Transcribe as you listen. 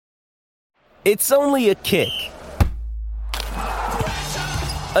It's only a kick,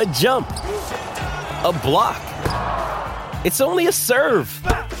 a jump, a block. It's only a serve.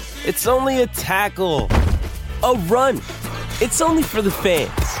 It's only a tackle, a run. It's only for the fans.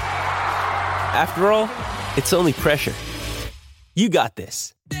 After all, it's only pressure. You got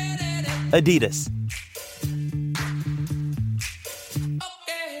this. Adidas.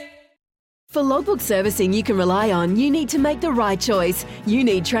 For logbook servicing you can rely on, you need to make the right choice. You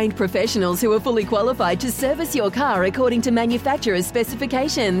need trained professionals who are fully qualified to service your car according to manufacturer's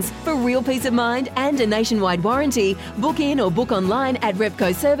specifications. For real peace of mind and a nationwide warranty, book in or book online at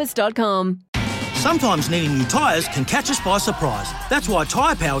repcoservice.com. Sometimes needing new tyres can catch us by surprise. That's why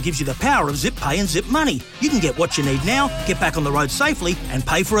Tyre Power gives you the power of Zip Pay and Zip Money. You can get what you need now, get back on the road safely and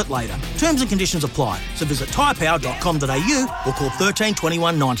pay for it later. Terms and conditions apply. So visit tyrepower.com.au or call 13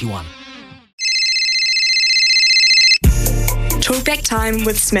 21 91. Talkback Time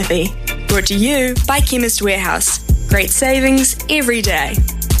with Smithy. Brought to you by Chemist Warehouse. Great savings every day.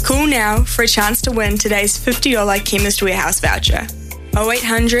 Call now for a chance to win today's $50 Chemist Warehouse voucher.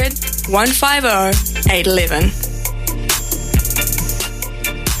 0800 150 811.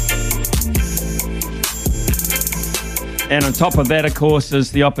 And on top of that, of course,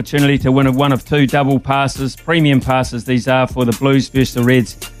 is the opportunity to win one of two double passes, premium passes. These are for the Blues versus the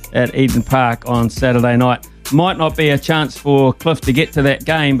Reds at Eden Park on Saturday night. Might not be a chance for Cliff to get to that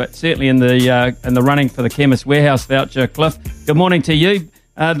game, but certainly in the running for the Chemist Warehouse voucher. Cliff, good morning to you.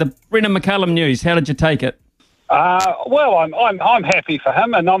 The Brendan McCullum news, how did you take it? Well, I'm happy for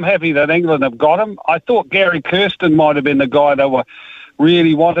him, and I'm happy that England have got him. I thought Gary Kirsten might have been the guy they were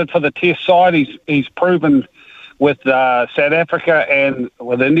really wanted for the Test side. He's proven with South Africa and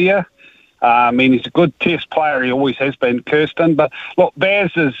with India. I mean, he's a good Test player. He always has been, Kirsten. But look,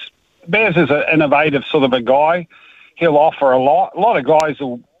 Baz is an innovative sort of a guy. He'll offer a lot. A lot of guys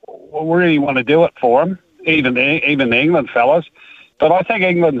will really want to do it for him, even the England fellas. But I think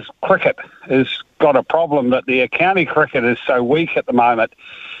England's cricket has got a problem that the county cricket is so weak at the moment.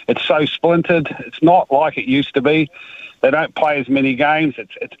 It's so splintered. It's not like it used to be. They don't play as many games.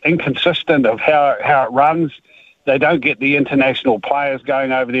 It's inconsistent of how it runs. They don't get the international players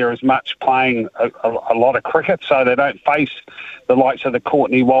going over there as much playing a lot of cricket, so they don't face the likes of the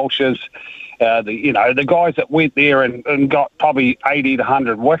Courtney Walshes, the guys that went there and got probably 80 to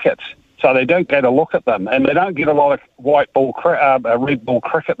 100 wickets. So they don't get a look at them, and they don't get a lot of red ball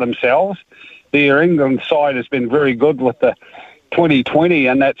cricket themselves. Their England side has been very good with the 2020,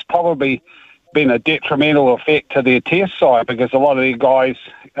 and that's probably been a detrimental effect to their Test side because a lot of their guys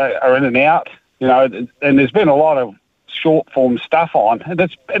are in and out, and there's been a lot of short form stuff on, and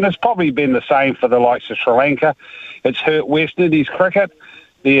it's probably been the same for the likes of Sri Lanka. It's hurt West Indies cricket.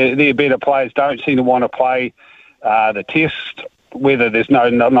 Their better players don't seem to want to play the Test, whether there's not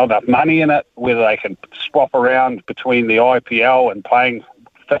enough money in it, whether they can swap around between the IPL and playing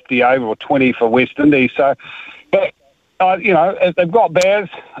 50 over or 20 for West Indies. So, but they've got Baz,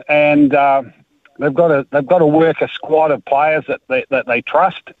 and they've got to work a squad of players that they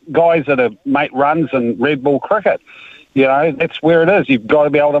trust, guys that have make runs in red ball cricket. That's where it is. You've got to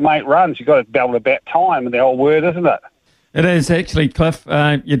be able to make runs. You've got to be able to bat time, and the old word, isn't it? It is actually, Cliff.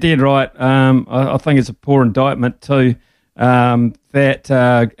 You're dead right. I think it's a poor indictment too.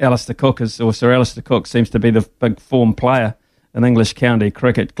 That Alistair Cook Sir Alistair Cook seems to be the big form player in English county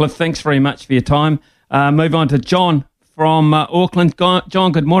cricket. Cliff, thanks very much for your time. Move on to John from Auckland.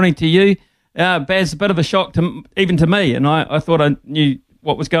 John, good morning to you. Baz, a bit of a shock even to me, and I thought I knew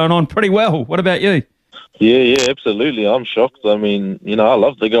what was going on pretty well. What about you? Yeah, absolutely. I'm shocked. I mean, I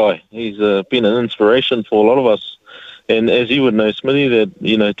love the guy. He's been an inspiration for a lot of us. And as you would know, Smithy,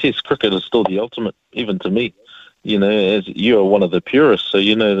 that, Test cricket is still the ultimate, even to me. As you are one of the purists, so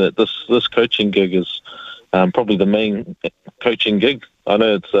you know that this coaching gig is probably the main coaching gig. I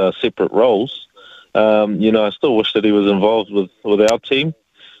know it's separate roles. I still wish that he was involved with our team.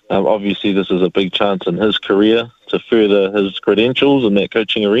 Obviously, this is a big chance in his career to further his credentials in that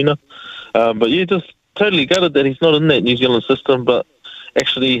coaching arena. But yeah, just totally gutted that he's not in that New Zealand system, but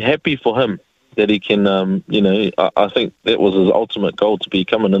actually happy for him that he can, I think that was his ultimate goal, to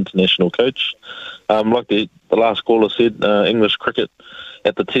become an international coach. Like the last caller said, English cricket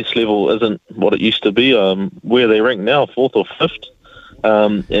at the Test level isn't what it used to be. Where they rank now, 4th or 5th,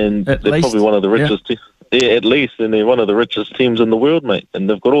 and they're probably one of the richest. Yeah, at least, and they're one of the richest teams in the world, mate. And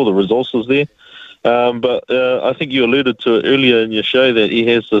they've got all the resources there. But I think you alluded to it earlier in your show that he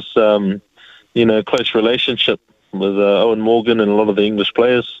has this, close relationship with Owen Morgan and a lot of the English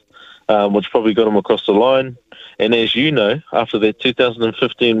players, which probably got him across the line. And as you know, after that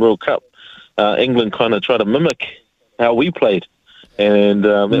 2015 World Cup, England kind of tried to mimic how we played. and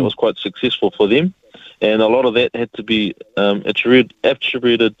that was quite successful for them. And a lot of that had to be attributed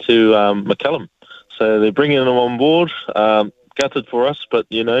to McCullum. So they're bringing him on board, gutted for us, but,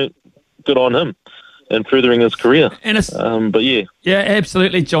 good on him and furthering his career. And it's, but yeah. Yeah,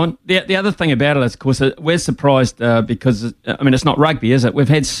 absolutely, John. The other thing about it is, of course, we're surprised because, it's not rugby, is it? We've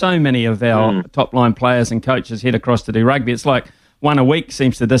had so many of our top-line players and coaches head across to do rugby. It's like one a week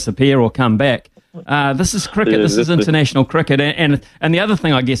seems to disappear or come back. This is cricket. This is international cricket. And the other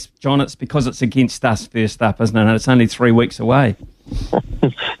thing, I guess, John, it's because it's against us first up, isn't it? And it's only 3 weeks away.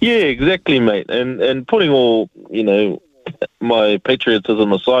 Yeah, exactly, mate. And putting all, my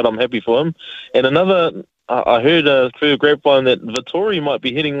patriotism aside, I'm happy for him. And I heard through a grapevine that Vittori might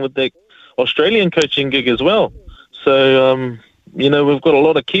be heading with that Australian coaching gig as well. So, we've got a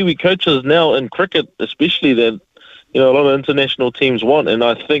lot of Kiwi coaches now in cricket, especially that, a lot of international teams want. And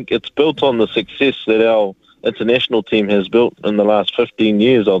I think it's built on the success that our international team has built in the last 15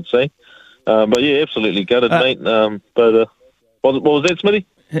 years, I'd say. But yeah, absolutely gutted, mate. What was that, Smithy?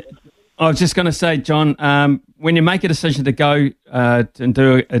 I was just going to say, John, when you make a decision to go and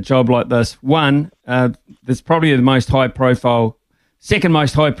do a job like this, one, there's probably the most high-profile, second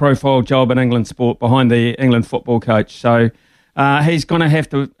most high-profile job in England sport behind the England football coach. So he's going to have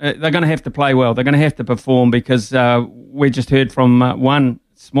to. They're going to have to play well. They're going to have to perform because we just heard from one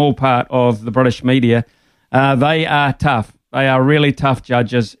small part of the British media. They are tough. They are really tough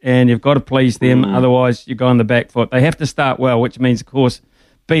judges, and you've got to please them. Otherwise, you go on the back foot. They have to start well, which means, of course,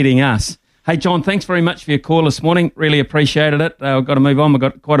 beating us. Hey, John, thanks very much for your call this morning. Really appreciated it. We've got to move on. We've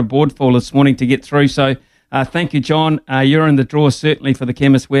got quite a board full this morning to get through. So thank you, John. You're in the draw, certainly, for the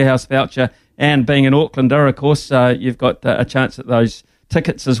Chemist Warehouse voucher. And being an Aucklander, of course, you've got a chance at those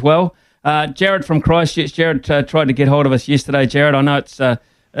tickets as well. Jared from Christchurch. Jared tried to get hold of us yesterday. Jared, I know it's a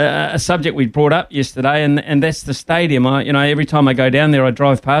subject we brought up yesterday, and that's the stadium. Every time I go down there, I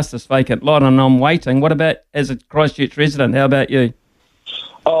drive past this vacant lot, and I'm waiting. What about as a Christchurch resident? How about you?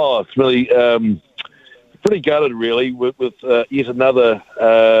 Oh, it's really pretty gutted, really, with yet another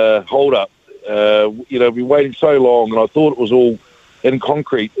hold-up. We've been waiting so long, and I thought it was all in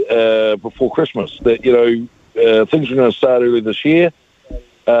concrete before Christmas, that, things were going to start early this year,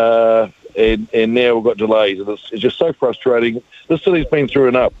 and now we've got delays. And it's just so frustrating. This city's been through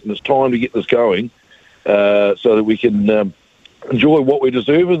enough, and it's time to get this going so that we can enjoy what we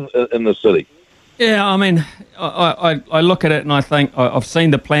deserve in the city. Yeah, I look at it and I think I've seen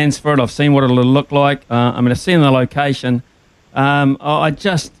the plans for it. I've seen what it'll look like. I've seen the location. I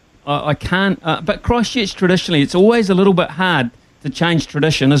can't. But Christchurch, traditionally, it's always a little bit hard to change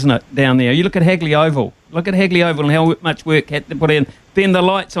tradition, isn't it, down there? You look at Hagley Oval. Look at Hagley Oval and how much work had to put in. Then the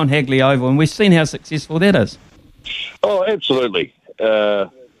lights on Hagley Oval, and we've seen how successful that is. Oh, absolutely.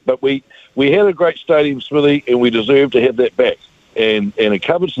 But we had a great stadium, Smithy, and we deserve to have that back. And a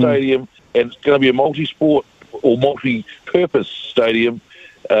covered stadium, and it's going to be a multi-sport or multi-purpose stadium.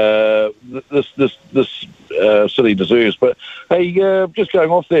 This city deserves. But hey, just going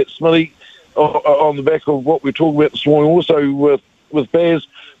off that, Smithy, on the back of what we were talking about this morning, also with Baz,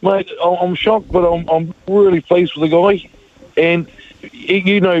 mate, I'm shocked, but I'm really pleased with the guy. And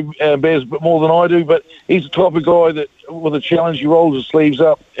Baz a bit more than I do, but he's the type of guy that, with a challenge, he rolls his sleeves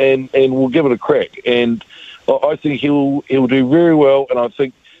up and will give it a crack. And I think he'll do very well, and I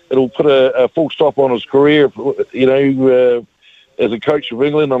think it'll put a full stop on his career, as a coach of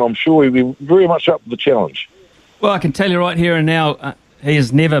England, and I'm sure he'll be very much up for the challenge. Well, I can tell you right here and now, he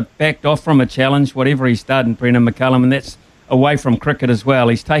has never backed off from a challenge, whatever he's done, Brendan McCullum, and that's away from cricket as well.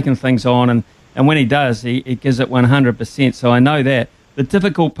 He's taken things on, and when he does, he gives it 100%, so I know that. The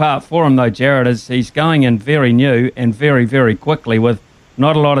difficult part for him, though, Jared, is he's going in very new and very, very quickly with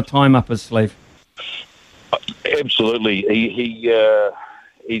not a lot of time up his sleeve. Absolutely.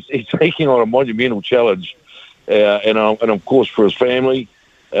 He's taking on a monumental challenge, and of course for his family,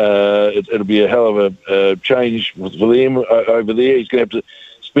 it'll be a hell of a change for them over there. He's going to have to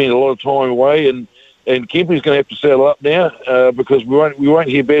spend a lot of time away, and Kempy's going to have to settle up now because we won't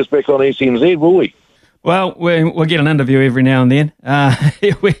hear Baz back on SMZ, will we? Well, we'll get an interview every now and then.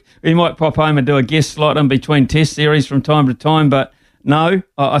 We might pop home and do a guest slot in between test series from time to time, but no,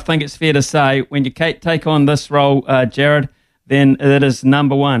 I think it's fair to say when you take on this role, Jared, then it is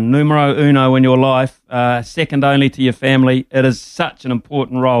number one, numero uno in your life, second only to your family. It is such an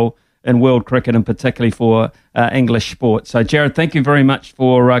important role in world cricket and particularly for English sport. So, Jared, thank you very much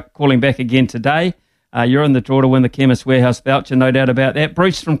for calling back again today. You're in the draw to win the Chemist Warehouse voucher, no doubt about that.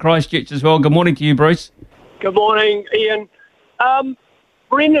 Bruce from Christchurch as well. Good morning to you, Bruce. Good morning, Ian.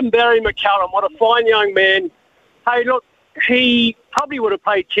 Brendan Barry McCullum, what a fine young man. Hey, look, he probably would have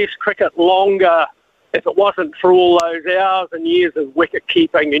played Test cricket longer if it wasn't for all those hours and years of wicket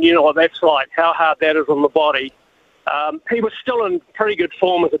keeping, and you know what that's like, how hard that is on the body, he was still in pretty good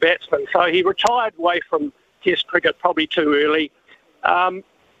form as a batsman. So he retired away from Test cricket probably too early.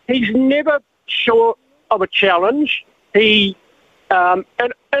 He's never short of a challenge. He, in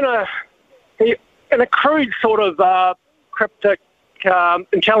a crude sort of cryptic,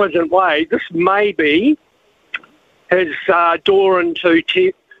 intelligent way, this may be his door into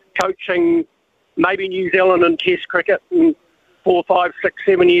coaching maybe New Zealand in Test cricket in 4, 5, 6,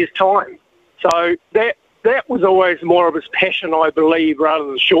 7 years' time. So that was always more of his passion, I believe, rather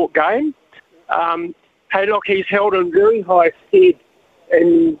than short game. Hey, look, he's held in very high stead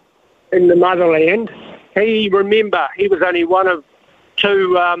in the motherland. He was only one of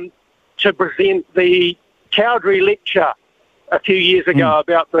two to present the Cowdrey lecture a few years ago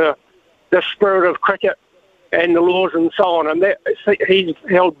about the spirit of cricket and the laws and so on, and that he's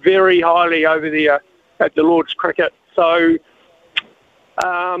held very highly over there at the Lord's Cricket. So,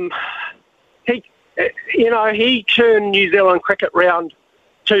 he turned New Zealand cricket round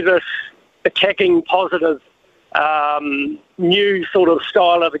to this attacking, positive, new sort of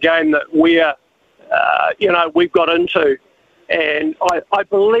style of the game that we've got into, and I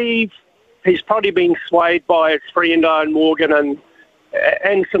believe he's probably been swayed by his friend Owen Morgan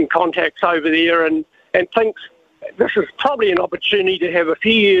and some contacts over there, and thinks this is probably an opportunity to have a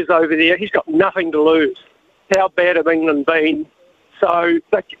few years over there. He's got nothing to lose. How bad have England been? So,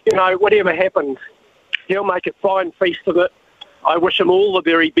 whatever happens, he'll make a fine feast of it. I wish him all the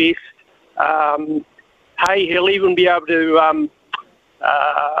very best. He'll even be able to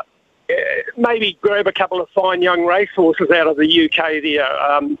maybe grab a couple of fine young racehorses out of the UK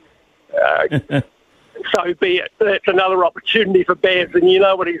there. So be it. That's another opportunity for Baz, and you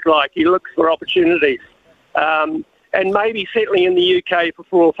know what he's like. He looks for opportunities. And maybe settling in the UK for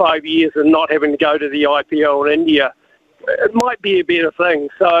 4 or 5 years and not having to go to the IPL in India, it might be a better thing.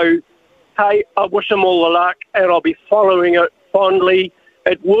 So, hey, I wish him all the luck, and I'll be following it fondly.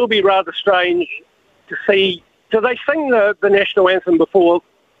 It will be rather strange to see. Do they sing the national anthem before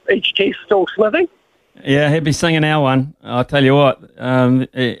each test, still, Smithy? Yeah, he'll be singing our one. I'll tell you what,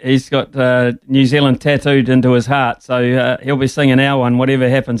 he's got New Zealand tattooed into his heart, so he'll be singing our one, whatever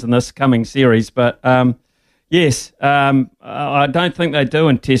happens in this coming series. But yes, I don't think they do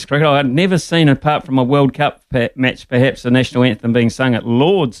in Test cricket. I've never seen, apart from a World Cup match, perhaps the national anthem being sung at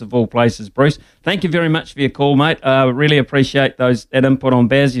Lord's of all places. Bruce, thank you very much for your call, mate. Really appreciate that input on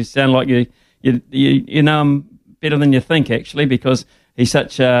Baz. You sound like you know him better than you think, actually, because he's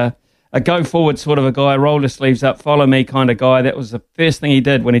such a go-forward sort of a guy, roll his sleeves up, follow me kind of guy. That was the first thing he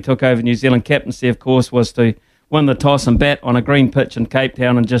did when he took over New Zealand captaincy, of course, was to win the toss and bat on a green pitch in Cape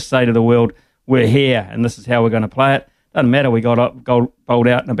Town and just say to the world, we're here and this is how we're going to play it. Doesn't matter we got bowled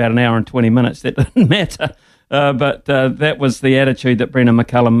out in about an hour and 20 minutes. That didn't matter. But that was the attitude that Brendan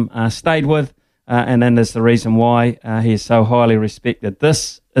McCullum stayed with, and then there's the reason why he is so highly respected.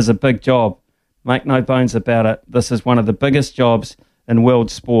 This is a big job. Make no bones about it. This is one of the biggest jobs in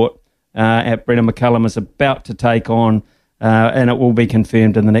world sport. Brendan McCullum is about to take on, and it will be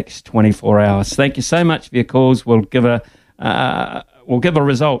confirmed in the next 24 hours. Thank you so much for your calls. We'll give a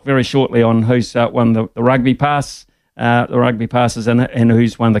result very shortly on who's won the rugby pass, the rugby passes, and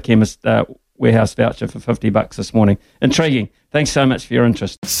who's won the Chemist Warehouse voucher for $50 this morning. Intriguing. Thanks so much for your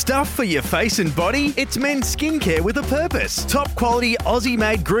interest. Stuff for your face and body? It's men's skincare with a purpose. Top quality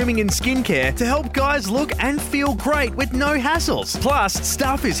Aussie-made grooming and skincare to help guys look and feel great with no hassles. Plus,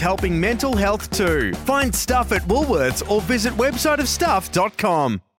 Stuff is helping mental health too. Find Stuff at Woolworths or visit websiteofstuff.com.